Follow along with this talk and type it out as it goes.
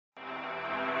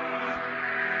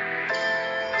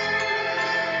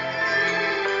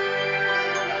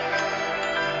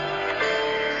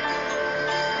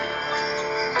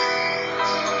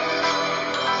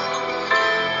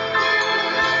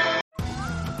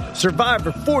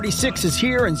Survivor 46 is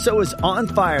here, and so is On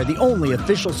Fire, the only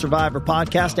official Survivor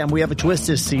podcast, and we have a twist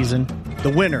this season. The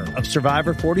winner of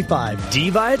Survivor 45, Dee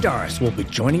Valladares, will be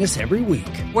joining us every week.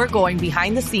 We're going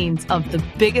behind the scenes of the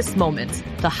biggest moments,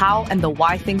 the how and the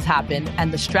why things happen,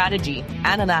 and the strategy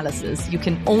and analysis you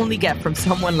can only get from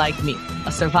someone like me,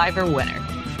 a Survivor winner.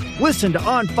 Listen to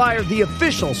On Fire, the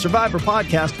official Survivor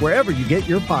podcast, wherever you get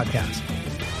your podcasts.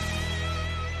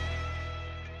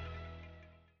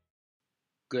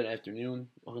 Good afternoon.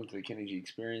 Welcome to the Kenny G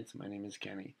Experience. My name is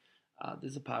Kenny.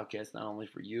 This is a podcast not only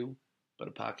for you, but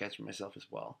a podcast for myself as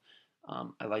well.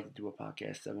 I like to do a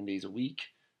podcast 7 days a week.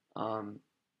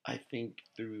 I think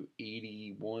through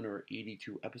 81 or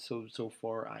 82 episodes so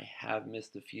far, I have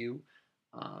missed a few.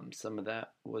 Some of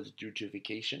that was due to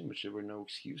vacation, which there were no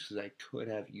excuses. I could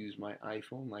have used my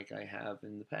iPhone like I have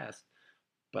in the past,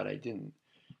 but I didn't.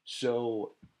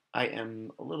 So I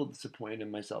am a little disappointed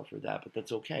in myself for that, but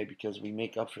that's okay because we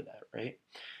make up for that, right?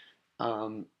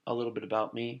 A little bit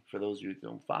about me, for those of you who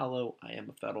don't follow, I am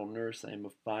a federal nurse, I am a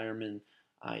fireman,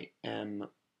 I am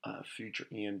a future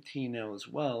EMT now as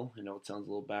well. I know it sounds a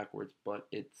little backwards, but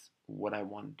it's what I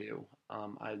want to do.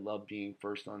 I love being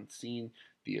first on scene,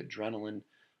 the adrenaline.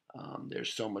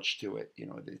 There's so much to it. You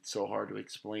know, it's so hard to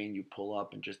explain. You pull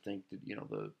up and just think that, you know,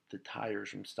 the tires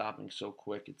from stopping so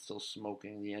quick, it's still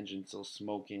smoking, the engine's still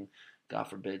smoking. God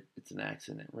forbid it's an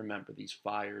accident. Remember, these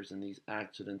fires and these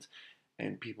accidents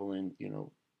and people in, you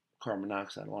know, carbon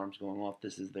monoxide alarms going off,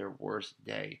 this is their worst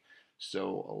day.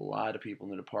 So a lot of people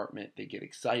in the department, they get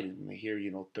excited when they hear,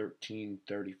 you know,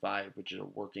 1335, which is a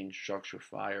working structure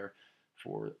fire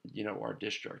for, you know, our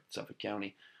district, Suffolk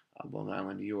County, Long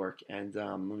Island, New York. And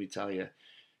let me tell you,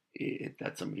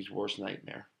 that's somebody's worst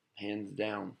nightmare, hands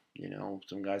down. You know,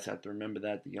 some guys have to remember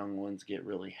that. The young ones get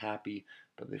really happy,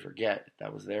 but they forget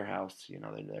that was their house. You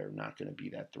know, they're not going to be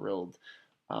that thrilled.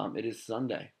 It is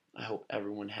Sunday. I hope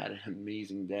everyone had an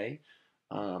amazing day.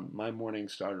 My morning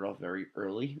started off very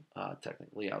early.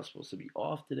 Technically, I was supposed to be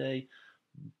off today,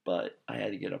 but I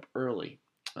had to get up early.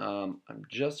 I'm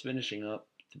just finishing up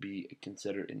to be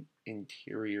considered an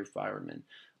interior fireman.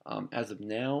 As of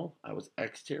now, I was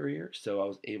exterior, so I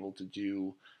was able to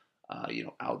do, you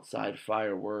know, outside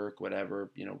firework,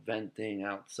 whatever, you know, venting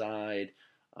outside.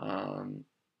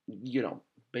 You know,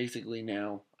 basically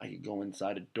now I could go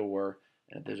inside a door,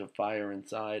 and if there's a fire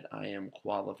inside, I am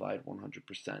qualified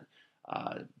 100%.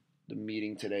 The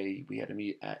meeting today, we had to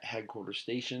meet at headquarters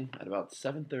station at about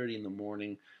 7:30 in the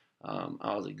morning.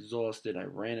 I was exhausted. I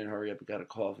ran and hurried up and got a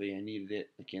coffee. I needed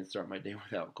it. I can't start my day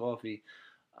without coffee.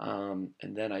 And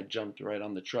then I jumped right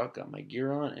on the truck, got my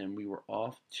gear on, and we were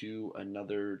off to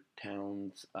another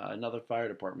town's, another fire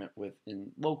department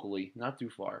locally, not too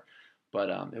far. But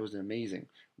it was amazing.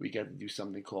 We got to do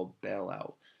something called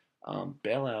bailout.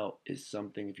 Bailout is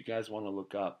something, if you guys want to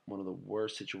look up, one of the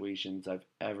worst situations I've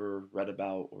ever read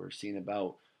about or seen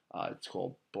about. It's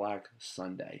called Black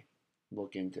Sunday.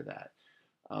 Look into that.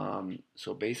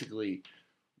 So basically,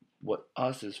 what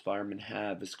us as firemen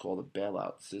have is called a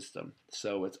bailout system.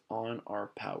 So it's on our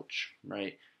pouch,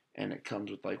 right? And it comes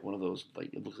with like one of those,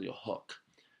 like it looks like a hook.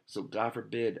 So God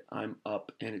forbid I'm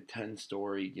up in a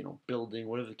 10-story, you know, building,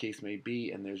 whatever the case may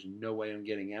be, and there's no way I'm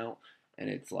getting out,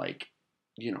 and it's like,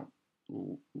 you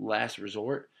know, last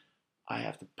resort, I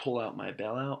have to pull out my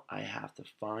bailout. I have to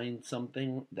find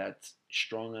something that's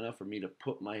strong enough for me to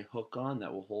put my hook on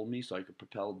that will hold me so I can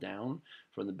propel down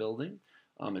from the building.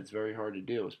 It's very hard to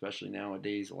do, especially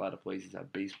nowadays. A lot of places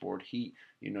have baseboard heat.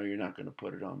 You know you're not going to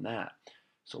put it on that.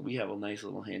 So we have a nice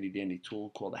little handy dandy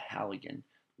tool called a Halligan.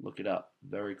 Look it up.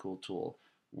 Very cool tool.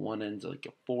 One end's like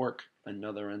a fork,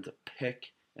 another end's a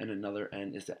pick, and another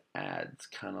end is an adze,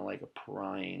 kind of like a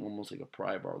prying, almost like a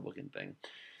pry bar looking thing.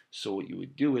 So what you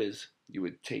would do is you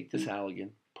would take this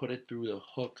Halligan, put it through the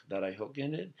hook that I hook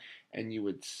in it, and you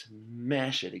would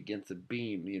smash it against the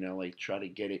beam, you know, like try to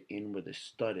get it in where the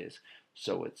stud is.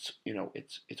 So it's, you know,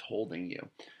 it's holding you.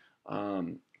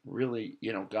 Really,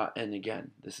 you know, and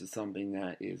again, this is something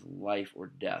that is life or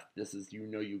death. This is, you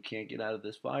know, you can't get out of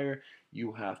this fire.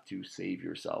 You have to save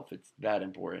yourself. It's that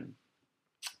important.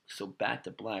 So back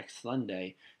to Black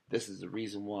Sunday, this is the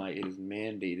reason why it is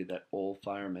mandated that all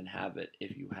firemen have it.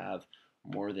 If you have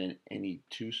more than any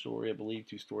two-story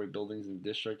buildings in the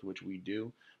district, which we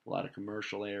do, a lot of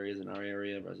commercial areas in our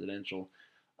area, residential.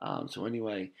 So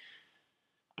anyway,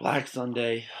 Black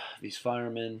Sunday, these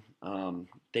firemen,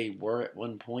 they were at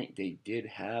one point, they did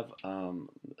have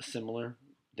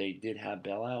they did have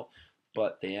bailout,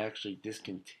 but they actually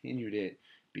discontinued it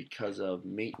because of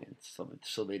maintenance,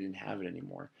 so they didn't have it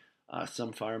anymore.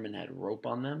 Some firemen had rope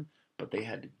on them, but they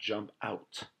had to jump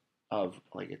out of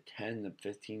like a 10 to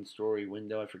 15 story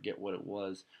window. I forget what it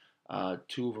was.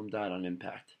 Two of them died on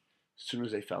impact as soon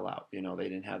as they fell out. They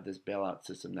didn't have this bailout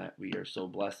system that we are so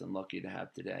blessed and lucky to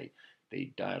have today.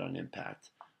 They died on impact.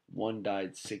 One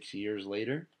died 6 years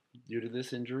later due to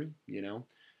this injury, and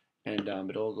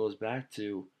it all goes back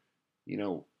to,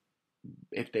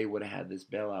 if they would have had this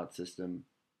bailout system,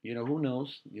 who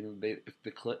knows? If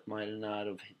the clip might have not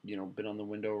have, been on the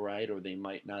window right, or they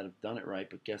might not have done it right.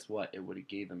 But guess what? It would have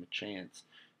gave them a chance,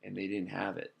 and they didn't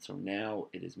have it. So now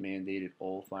it is mandated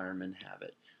all firemen have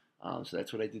it. So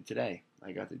that's what I did today.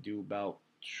 I got to do about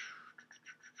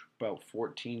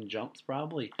 14 jumps,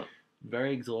 probably.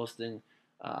 Very exhausting.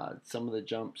 Some of the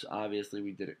jumps, obviously,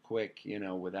 we did it quick,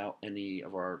 without any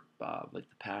of our, like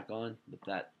the pack on. With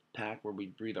that pack where we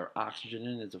breathe our oxygen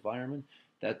in as a fireman,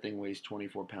 that thing weighs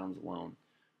 24 pounds alone.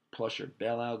 Plus your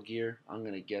bailout gear, I'm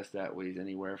going to guess that weighs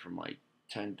anywhere from like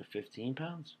 10 to 15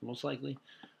 pounds, most likely.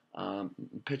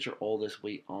 Picture all this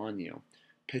weight on you.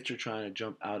 Picture trying to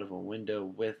jump out of a window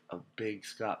with a big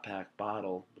Scott Pack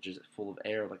bottle, which is full of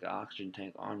air like an oxygen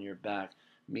tank, on your back.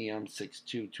 Me, I'm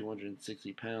 6'2",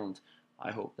 260 pounds.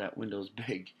 I hope that window's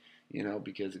big,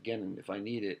 because again, if I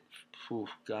need it,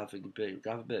 God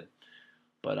forbid.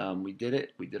 But we did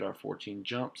it. We did our 14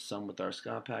 jumps, some with our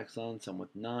Scott Packs on, some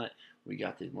with not. We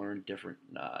got to learn different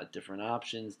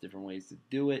options, different ways to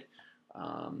do it,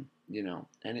 and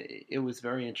it was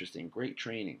very interesting. Great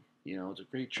training. It's a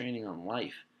great training on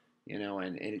life,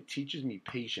 and it teaches me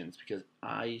patience, because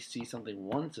I see something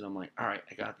once and I'm like, all right,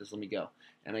 I got this, let me go.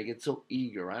 And I get so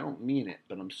eager. I don't mean it,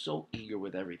 but I'm so eager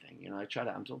with everything.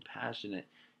 I'm so passionate,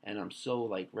 and I'm so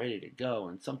like ready to go.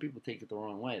 And some people take it the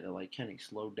wrong way. They're like, Kenny,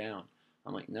 slow down.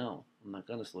 I'm like, no, I'm not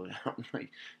going to slow down.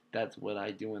 Like, that's what I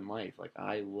do in life. Like,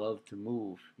 I love to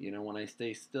move. When I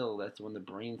stay still, that's when the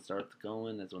brain starts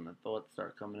going. That's when the thoughts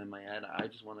start coming in my head. I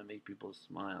just want to make people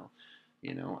smile.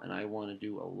 And I want to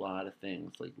do a lot of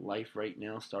things. Like life right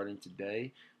now, starting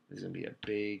today, there's going to be a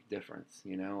big difference,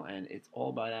 and it's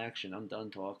all about action. I'm done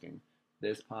talking.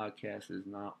 This podcast is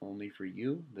not only for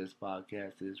you. This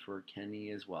podcast is for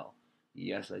Kenny as well.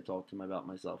 Yes, I talk to him about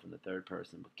myself in the third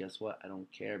person, but guess what? I don't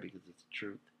care, because it's the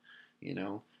truth.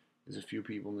 There's a few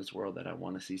people in this world that I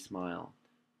want to see smile.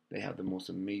 They have the most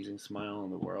amazing smile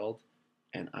in the world,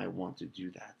 and I want to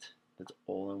do that. That's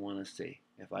all I want to see.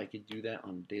 If I could do that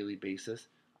on a daily basis,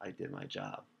 I did my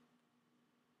job.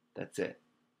 That's it.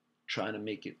 Try to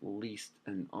make at least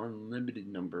an unlimited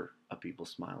number of people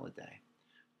smile a day.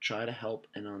 Try to help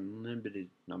an unlimited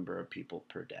number of people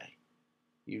per day.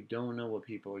 You don't know what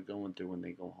people are going through when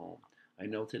they go home. I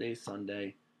know today's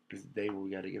Sunday is the day where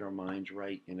we got to get our minds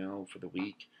right, for the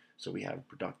week, so we have a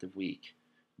productive week.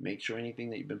 Make sure anything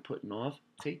that you've been putting off,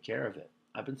 take care of it.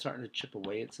 I've been starting to chip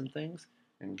away at some things,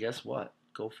 and guess what?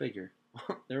 Go figure.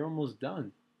 They're almost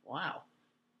done. Wow.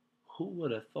 Who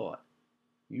would have thought?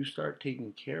 You start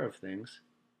taking care of things,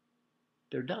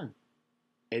 they're done.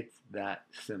 It's that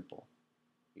simple.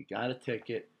 You got a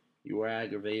ticket. You were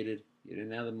aggravated. You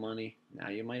didn't have the money. Now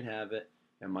you might have it.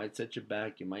 It might set you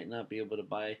back. You might not be able to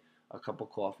buy a couple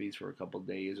coffees for a couple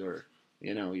days, or,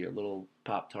 your little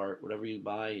Pop-Tart, whatever you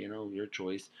buy, your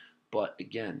choice. But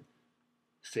again,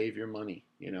 save your money,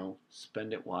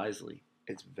 spend it wisely.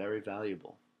 It's very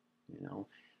valuable,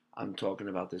 I'm talking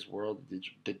about this world,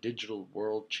 the digital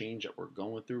world change that we're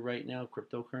going through right now.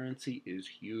 Cryptocurrency is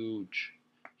huge,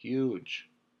 huge.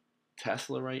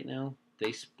 Tesla right now,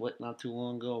 they split not too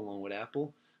long ago along with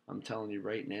Apple. I'm telling you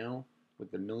right now,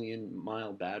 with the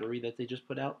 1,000,000-mile battery that they just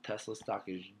put out, Tesla stock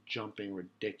is jumping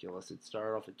ridiculous. It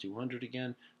started off at 200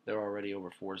 again. They're already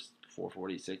over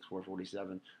 446,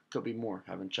 447. Could be more.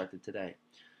 Haven't checked it today.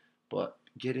 But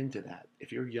get into that.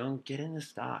 If you're young, get into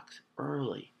stocks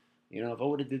early. If I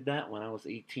would have did that when I was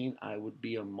 18, I would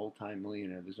be a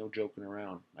multi-millionaire. There's no joking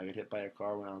around. I got hit by a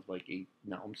car when I was like in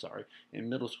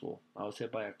middle school. I was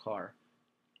hit by a car.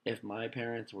 If my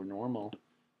parents were normal,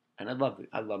 and I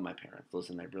love my parents.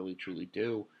 Listen, I really, truly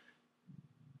do.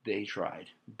 They tried.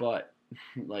 But,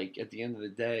 like, at the end of the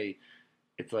day,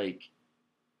 it's like,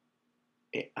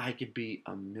 I could be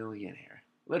a millionaire.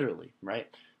 Literally, right?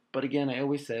 But again, I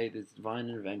always say there's divine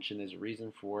intervention. There's a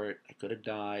reason for it. I could have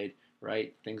died,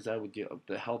 right? Things I would do,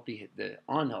 the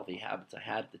unhealthy habits I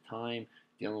had at the time,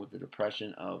 dealing with the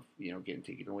depression of, getting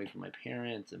taken away from my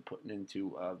parents and putting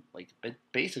into,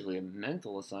 basically a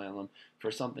mental asylum for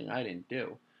something I didn't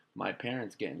do. My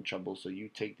parents get in trouble, so you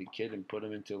take the kid and put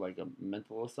him into, like, a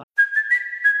mental asylum.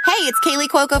 Hey, it's Kaylee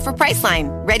Cuoco for Priceline.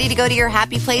 Ready to go to your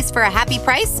happy place for a happy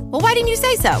price? Well, why didn't you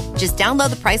say so? Just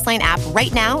download the Priceline app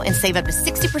right now and save up to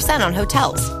 60% on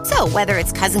hotels. So whether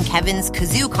it's Cousin Kevin's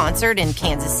Kazoo Concert in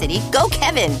Kansas City, go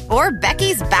Kevin, or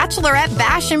Becky's Bachelorette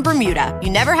Bash in Bermuda, you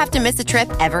never have to miss a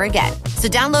trip ever again. So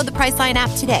download the Priceline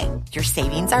app today. Your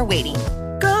savings are waiting.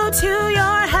 Go to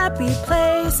your happy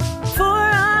place for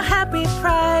a happy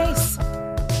price.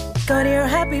 Go to your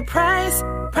happy price,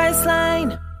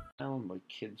 Priceline. Like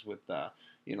kids with, that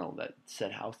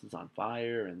set houses on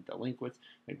fire and delinquents.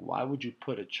 Like, why would you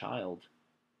put a child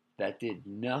that did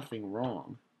nothing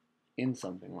wrong in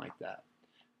something like that?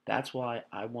 That's why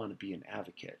I want to be an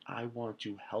advocate. I want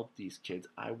to help these kids.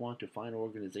 I want to find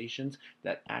organizations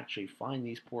that actually find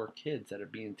these poor kids that are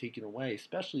being taken away,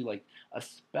 especially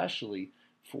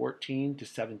 14 to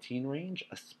 17 range,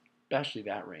 especially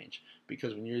that range.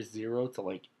 Because when you're 0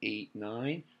 to 8,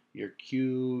 9, you're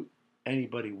cute.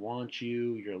 Anybody wants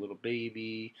you. You're a little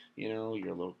baby. You're a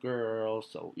little girl.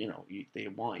 So, they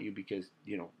want you because,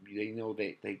 they know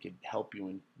they could help you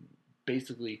and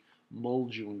basically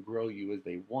mold you and grow you as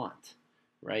they want,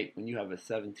 right? When you have a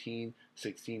 17,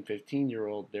 16,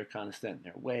 15-year-old, they're kind of set in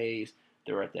their ways.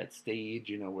 They're at that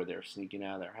stage, where they're sneaking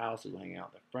out of their houses, hanging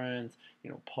out with their friends,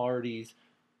 parties.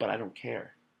 But I don't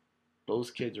care.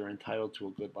 Those kids are entitled to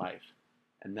a good life.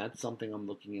 And that's something I'm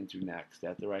looking into next.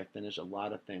 After I finish a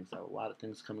lot of things, I have a lot of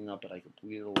things coming up, but I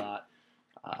completed a lot.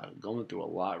 Going through a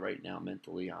lot right now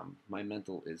mentally. My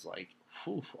mental is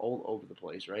all over the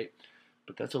place, right?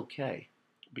 But that's okay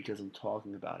because I'm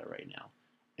talking about it right now.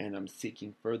 And I'm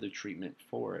seeking further treatment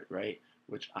for it, right?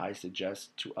 Which I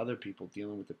suggest to other people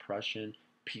dealing with depression,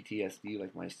 PTSD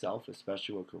like myself,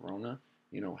 especially with Corona.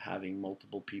 Having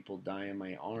multiple people die in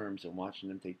my arms and watching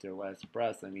them take their last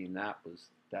breaths. I mean,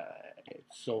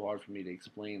 it's so hard for me to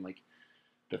explain,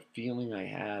 the feeling I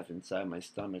have inside my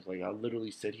stomach. I'll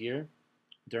literally sit here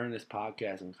during this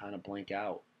podcast and kind of blank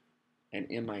out. And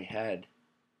in my head,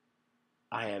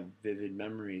 I have vivid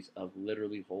memories of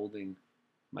literally holding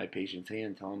my patient's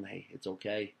hand, telling them, hey, it's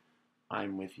okay.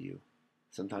 I'm with you.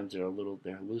 Sometimes they're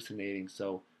hallucinating,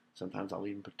 so sometimes I'll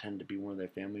even pretend to be one of their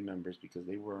family members because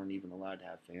they weren't even allowed to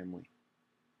have family.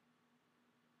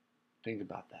 Think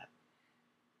about that.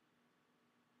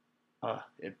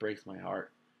 It breaks my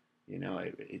heart.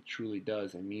 It truly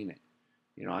does. I mean it.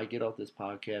 I get off this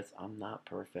podcast. I'm not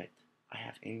perfect. I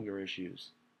have anger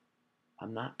issues.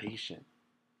 I'm not patient.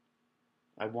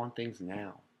 I want things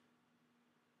now.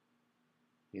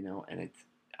 And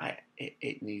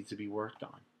it needs to be worked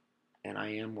on. And I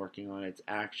am working on it. It's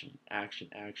action, action,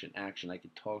 action, action. I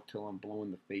could talk till I'm blue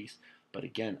in the face, but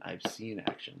again, I've seen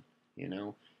action.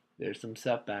 There's some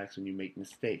setbacks when you make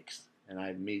mistakes, and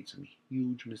I've made some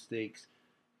huge mistakes.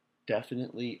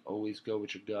 Definitely always go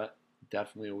with your gut.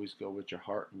 Definitely always go with your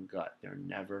heart and gut. They're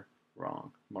never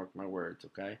wrong. Mark my words,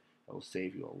 okay? It will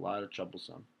save you a lot of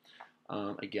troublesome.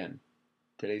 Again,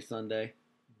 today's Sunday.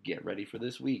 Get ready for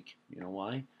this week. You know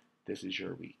why? This is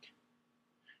your week.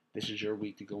 This is your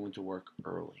week to go into work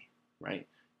early, right?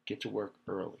 Get to work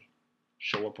early.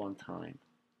 Show up on time.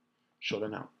 Show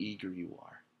them how eager you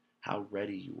are, how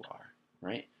ready you are,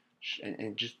 right?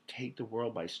 And just take the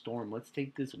world by storm. Let's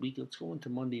take this week. Let's go into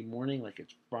Monday morning like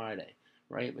it's Friday,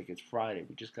 right? Like it's Friday.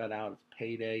 We just got out. It's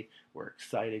payday. We're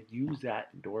excited. Use that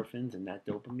endorphins and that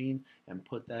dopamine and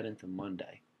put that into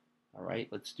Monday, all right?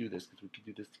 Let's do this because we can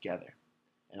do this together.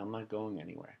 And I'm not going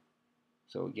anywhere.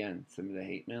 So again, send me the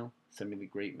hate mail, send me the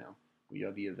great mail. We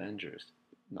are the Avengers.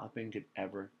 Nothing could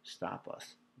ever stop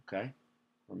us, okay?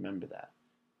 Remember that.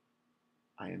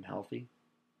 I am healthy.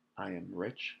 I am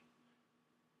rich.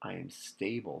 I am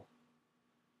stable.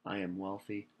 I am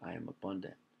wealthy. I am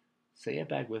abundant. Say it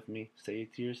back with me. Say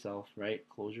it to yourself, right?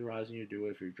 Close your eyes when you do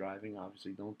it. If you're driving,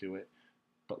 obviously don't do it.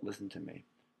 But listen to me.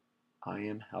 I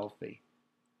am healthy.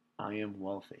 I am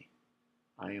wealthy.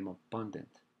 I am abundant.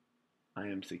 I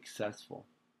am successful.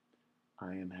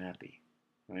 I am happy,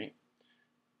 right?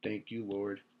 Thank you,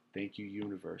 Lord. Thank you,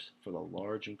 universe, for the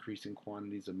large increasing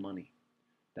quantities of money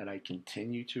that I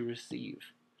continue to receive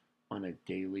on a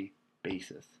daily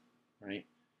basis, right?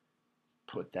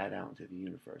 Put that out into the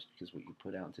universe because what you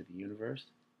put out into the universe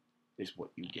is what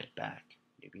you get back.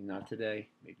 Maybe not today,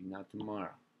 maybe not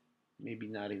tomorrow, maybe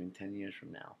not even 10 years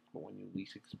from now, but when you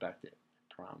least expect it,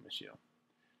 I promise you.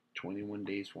 21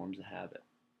 days forms a habit.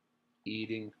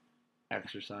 Eating,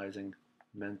 exercising,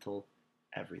 mental,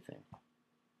 everything.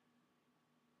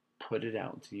 Put it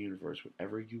out into the universe.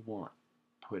 Whatever you want,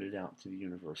 put it out to the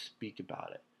universe. Speak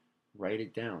about it. Write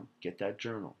it down. Get that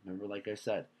journal. Remember, like I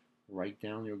said, write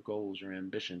down your goals, your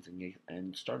ambitions,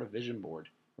 and start a vision board,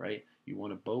 right? You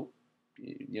want a boat?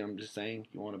 I'm just saying,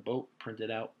 you want a boat? Print it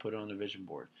out, put it on a vision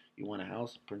board. You want a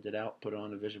house? Print it out, put it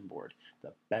on a vision board.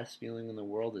 The best feeling in the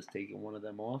world is taking one of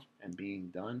them off and being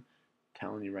done. I'm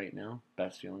telling you right now,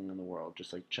 best feeling in the world.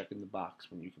 Just like checking the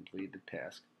box when you complete the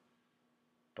task.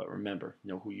 But remember,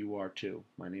 know who you are too.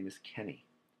 My name is Kenny.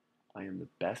 I am the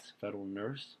best federal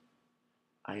nurse.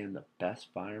 I am the best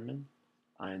fireman.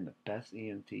 I am the best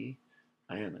EMT.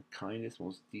 I am the kindest,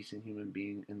 most decent human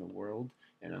being in the world,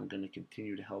 and I'm going to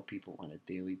continue to help people on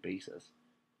a daily basis.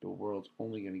 The world's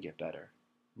only going to get better.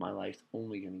 My life's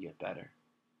only going to get better,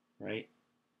 right?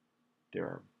 There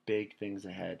are big things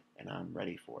ahead, and I'm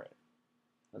ready for it.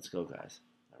 Let's go, guys.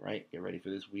 All right, get ready for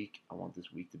this week. I want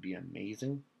this week to be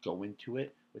amazing. Go into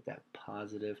it with that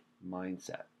positive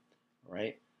mindset. All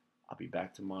right, I'll be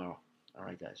back tomorrow. All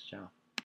right, guys, ciao.